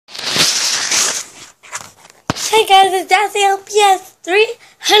Hey guys, it's Dassy LPS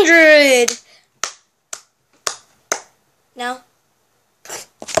 300. No.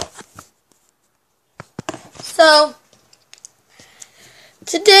 So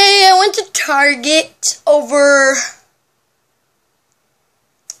today I went to Target over.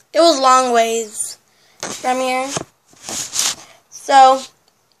 It was long ways from here. So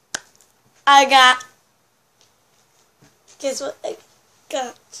I got. Guess what I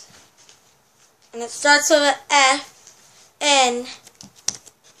got? And it starts with an F, N.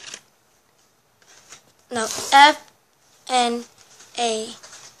 No, F, N, A,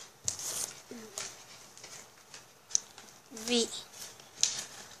 V,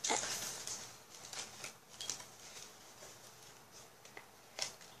 F.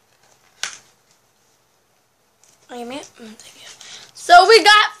 Wait a minute. So we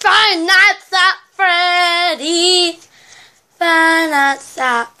got Five Nights at Freddy's. Five Nights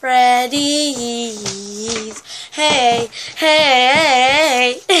at Freddy's. Hey,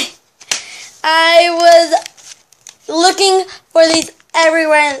 hey, hey. I was looking for these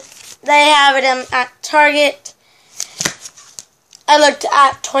everywhere. They have it at Target. I looked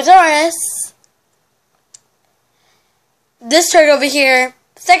at Toys R Us. This Target over here.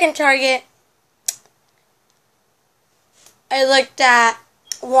 Second Target. I looked at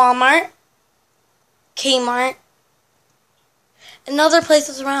Walmart. Kmart. And other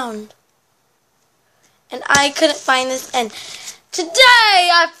places around. And I couldn't find this. And today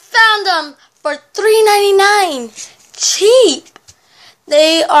I found them for $3.99. Cheap.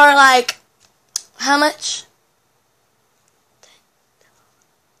 They are like, how much?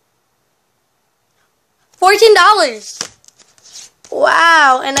 $14.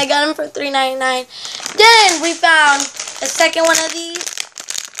 Wow. And I got them for $3.99. Then we found a second one of these.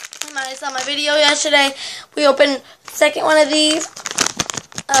 You might have saw my video yesterday. We opened the second one of these.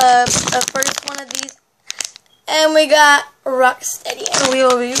 The first one of these. And we got Rocksteady. And we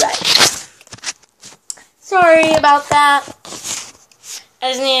will be right back. Sorry about that.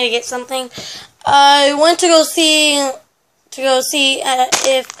 I just needed to get something. I went to go see if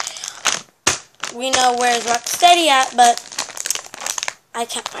we know where's Rocksteady at, but I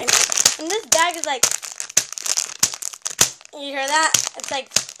can't find it. And this bag is like, you hear that? It's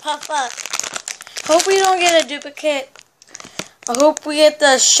like puff up. Hope we don't get a duplicate. I hope we get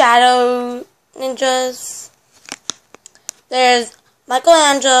the Shadow Ninjas. There's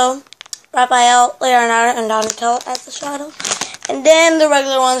Michelangelo, Raphael, Leonardo, and Donatello as the Shadow. And then the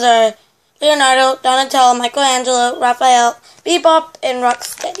regular ones are Leonardo, Donatello, Michelangelo, Raphael, Bebop, and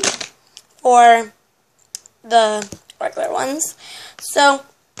Rocksteady for the regular ones. So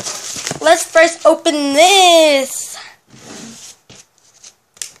let's first open this.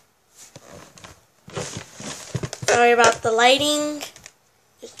 Sorry about the lighting.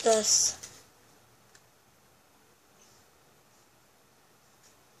 It's this.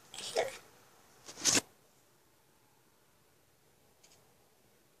 Here.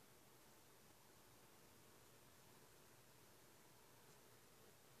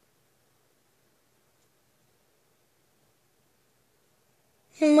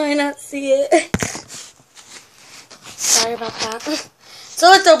 You might not see it. Sorry about that. So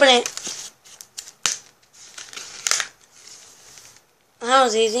let's open it. That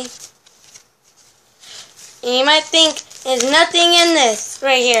was easy. And you might think there's nothing in this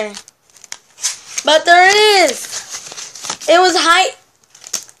right here. But there is. It was hiding.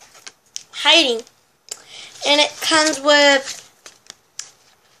 And it comes with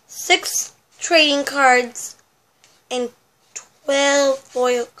 6 trading cards and 12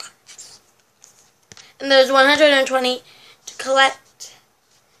 foil cards. And there's 120 to collect.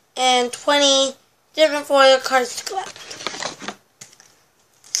 And 20 different foil cards to collect.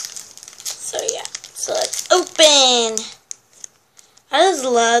 So yeah, so let's open. I just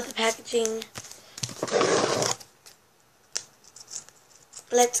love the packaging.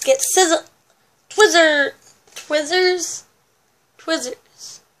 Let's get Twizzlers.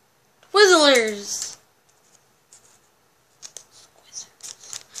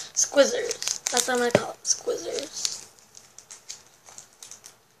 Squizzers. That's what I'm going to call it, Squizzers.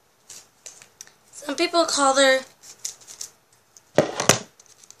 Some people call their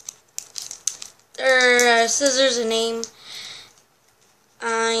scissors a name.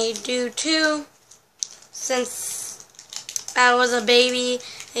 I do too. Since I was a baby,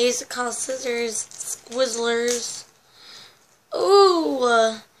 I used to call scissors Squizzlers.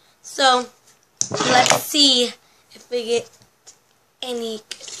 Ooh. So let's see if we get any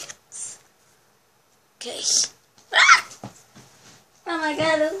good ones. Okay. Ah! Oh my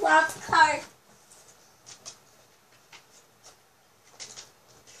god, there's lots of cards.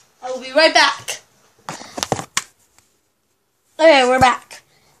 I will be right back. Okay, we're back.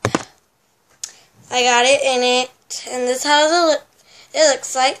 I got it in it, and this is how it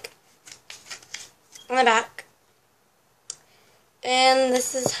looks like on the back. And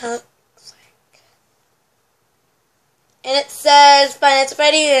this is how it looks like. And it says Five Nights at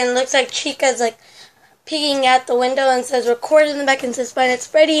Freddy, and it looks like Chica's like peeking out the window, and says record in the back and says Five Nights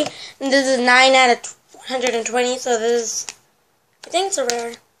at Freddy. And this is 9 out of 120, so this is, I think it's a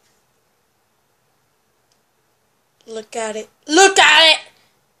rare. Look at it. Look at it!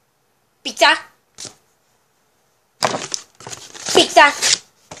 Pizza! Pizza!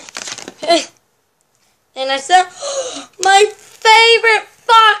 And I said, my favorite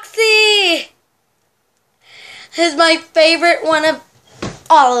Foxy! This is my favorite one of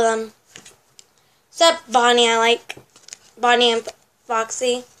all of them. Except Bonnie, I like Bonnie and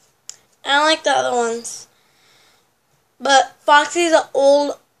Foxy. I don't like the other ones. But Foxy's an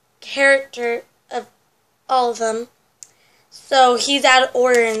old character of all of them. So he's out of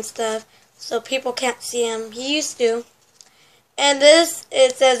order and stuff. So people can't see him. He used to. And this,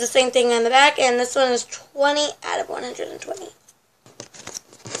 it says the same thing on the back. And this one is 20 out of 120.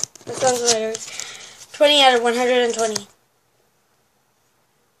 This one's later. 20 out of 120.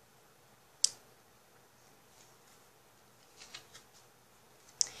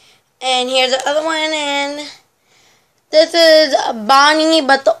 And here's the other one. And this is Bonnie,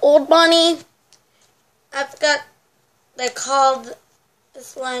 but the old Bonnie. I forgot they called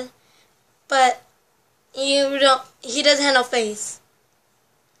this one. But he doesn't have no face.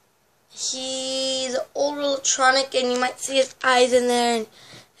 He's old electronic, and you might see his eyes in there and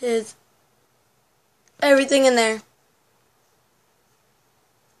his everything in there.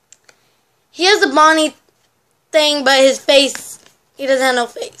 He has the Bonnie thing, but his face, he doesn't have no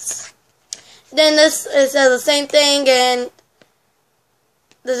face. Then this, it says the same thing, and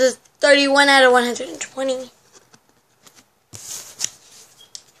this is 31 out of 120.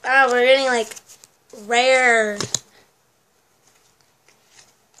 Wow, we're getting like rare.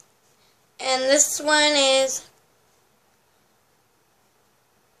 And this one is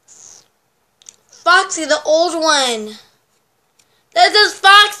Foxy, the old one. This is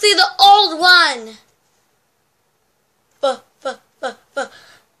Foxy, the old one.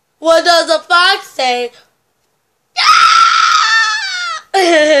 What does a fox say?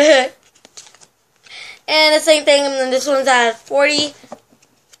 And the same thing, and this one's at 42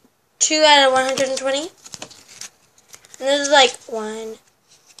 out of 120. And this is like 1,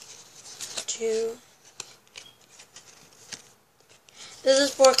 2. This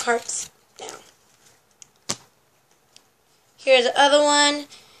is 4 carts now. Here's the other one.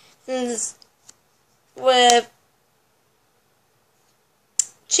 And this with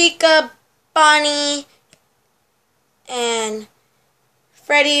Chica, Bonnie, and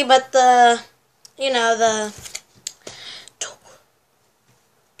Freddy, but the, the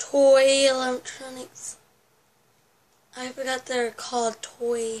toy electronics. I forgot they're called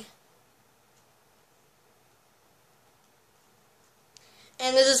toy.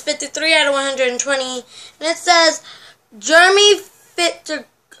 And this is 53 out of 120. And it says Jeremy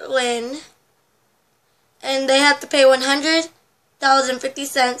Fitterlin. And they have to pay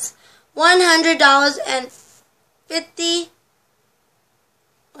 $100.50. $100.50.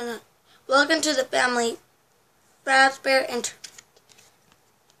 Welcome to the family. Fazbear Enter.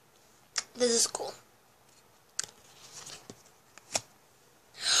 This is cool.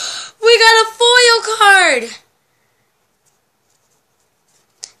 We got a foil card!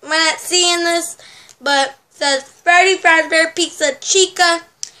 I'm not seeing this, but it says Freddy Fazbear Pizza Chica,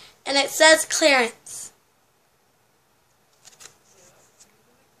 and it says clearance.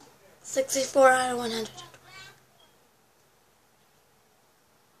 64 out of 100.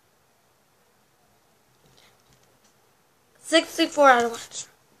 $64 out of 100.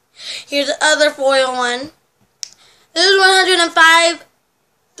 Here's the other foil one. This is 105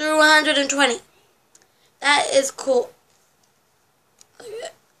 through 120. That is cool.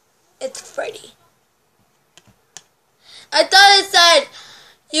 It's Freddy. I thought it said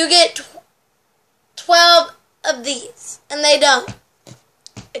you get 12 of these, and they don't.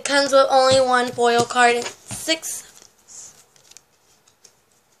 It comes with only one foil card and 6 of these.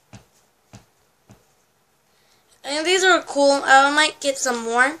 And these are cool. I might get some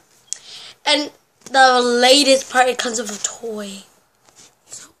more. And the latest part, it comes with a toy.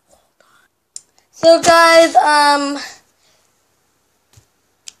 So guys,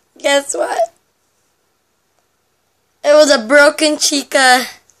 guess what? It was a broken Chica.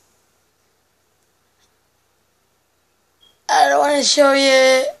 I don't want to show you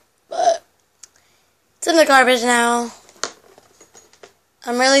it, but it's in the garbage now.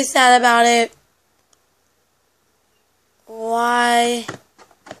 I'm really sad about it. why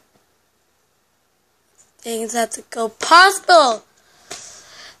things have to go possible.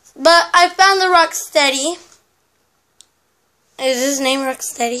 But I found the Rocksteady. Is his name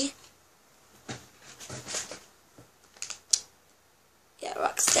Rocksteady? Yeah,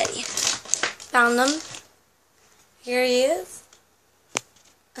 Rocksteady. Found him. Here he is.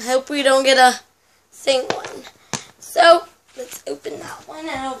 I hope we don't get a sing one. So, let's open that one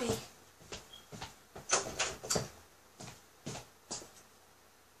and I'll be...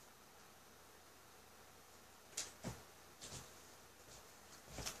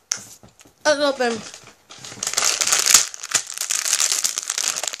 Let's open.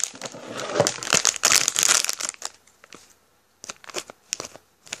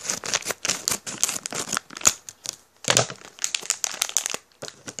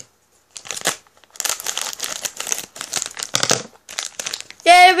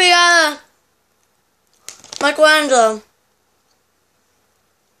 Yay, we got Michelangelo.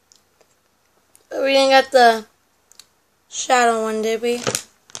 We didn't get the shadow one, did we?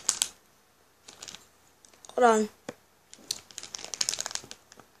 Hold on.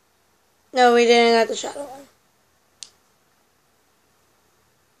 No, we didn't get the shadow one.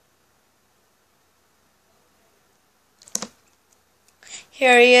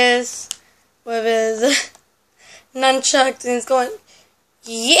 Here he is with his nunchucks and he's going,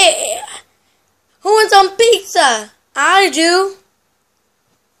 yeah! Who wants some pizza? I do.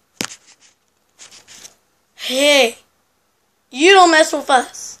 Hey, you don't mess with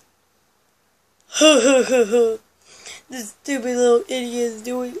us. This stupid little idiot is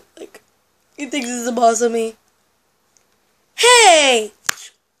doing, like, he thinks he's the boss of me. Hey!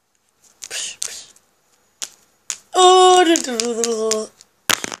 Oh,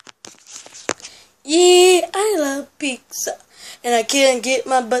 yeah, I love pizza. And I can't get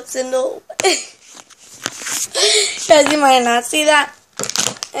my butts in the way. Guys, you might not see that.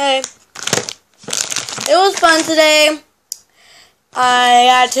 Hey, it was fun today. I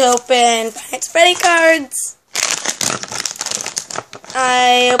got to open Freddy cards.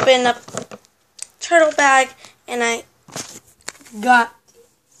 I opened up turtle bag and I got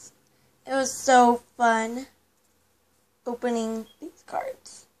these. It was so fun opening these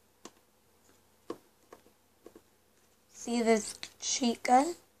cards. See this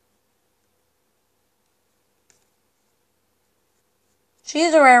Chica?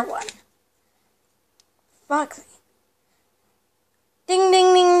 She's a rare one. Foxy. Ding,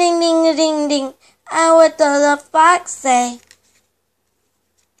 ding, ding, ding, ding, ding, ding. And what does the fox say?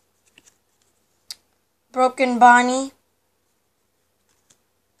 Broken Bonnie.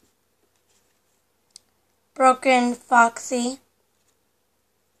 Broken Foxy.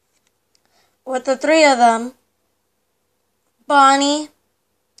 With the three of them. Bonnie,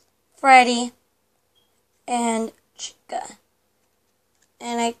 Freddy, and Chica.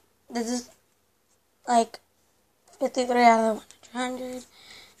 And this is like 53 out of 100.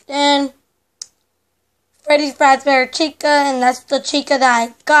 Then Freddy's Fazbear Chica, and that's the Chica that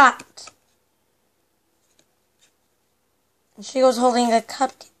I got. And she was holding a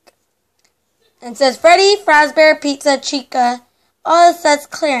cupcake. And it says Freddy Fazbear Pizza Chica. All it says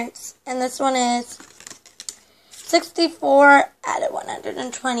clearance. And this one is 64 out of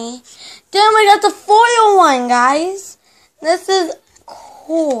 120. Then we got the foil one, guys. This is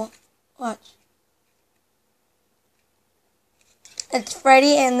cool. Watch. It's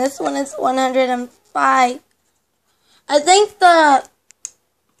Freddy, and this one is 105. I think the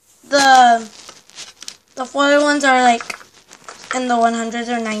foil ones are like in the 100s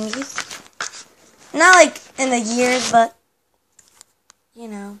or 90s. Not like in the years, but you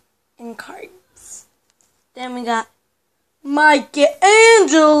know, in cards. Then we got Michelangelo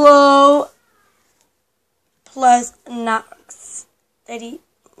plus Knox.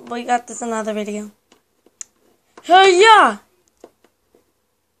 We got this in another video. Hey, yeah!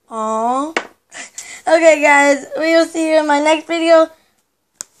 Aww. Okay, guys. We will see you in my next video.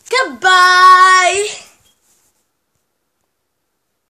 Goodbye!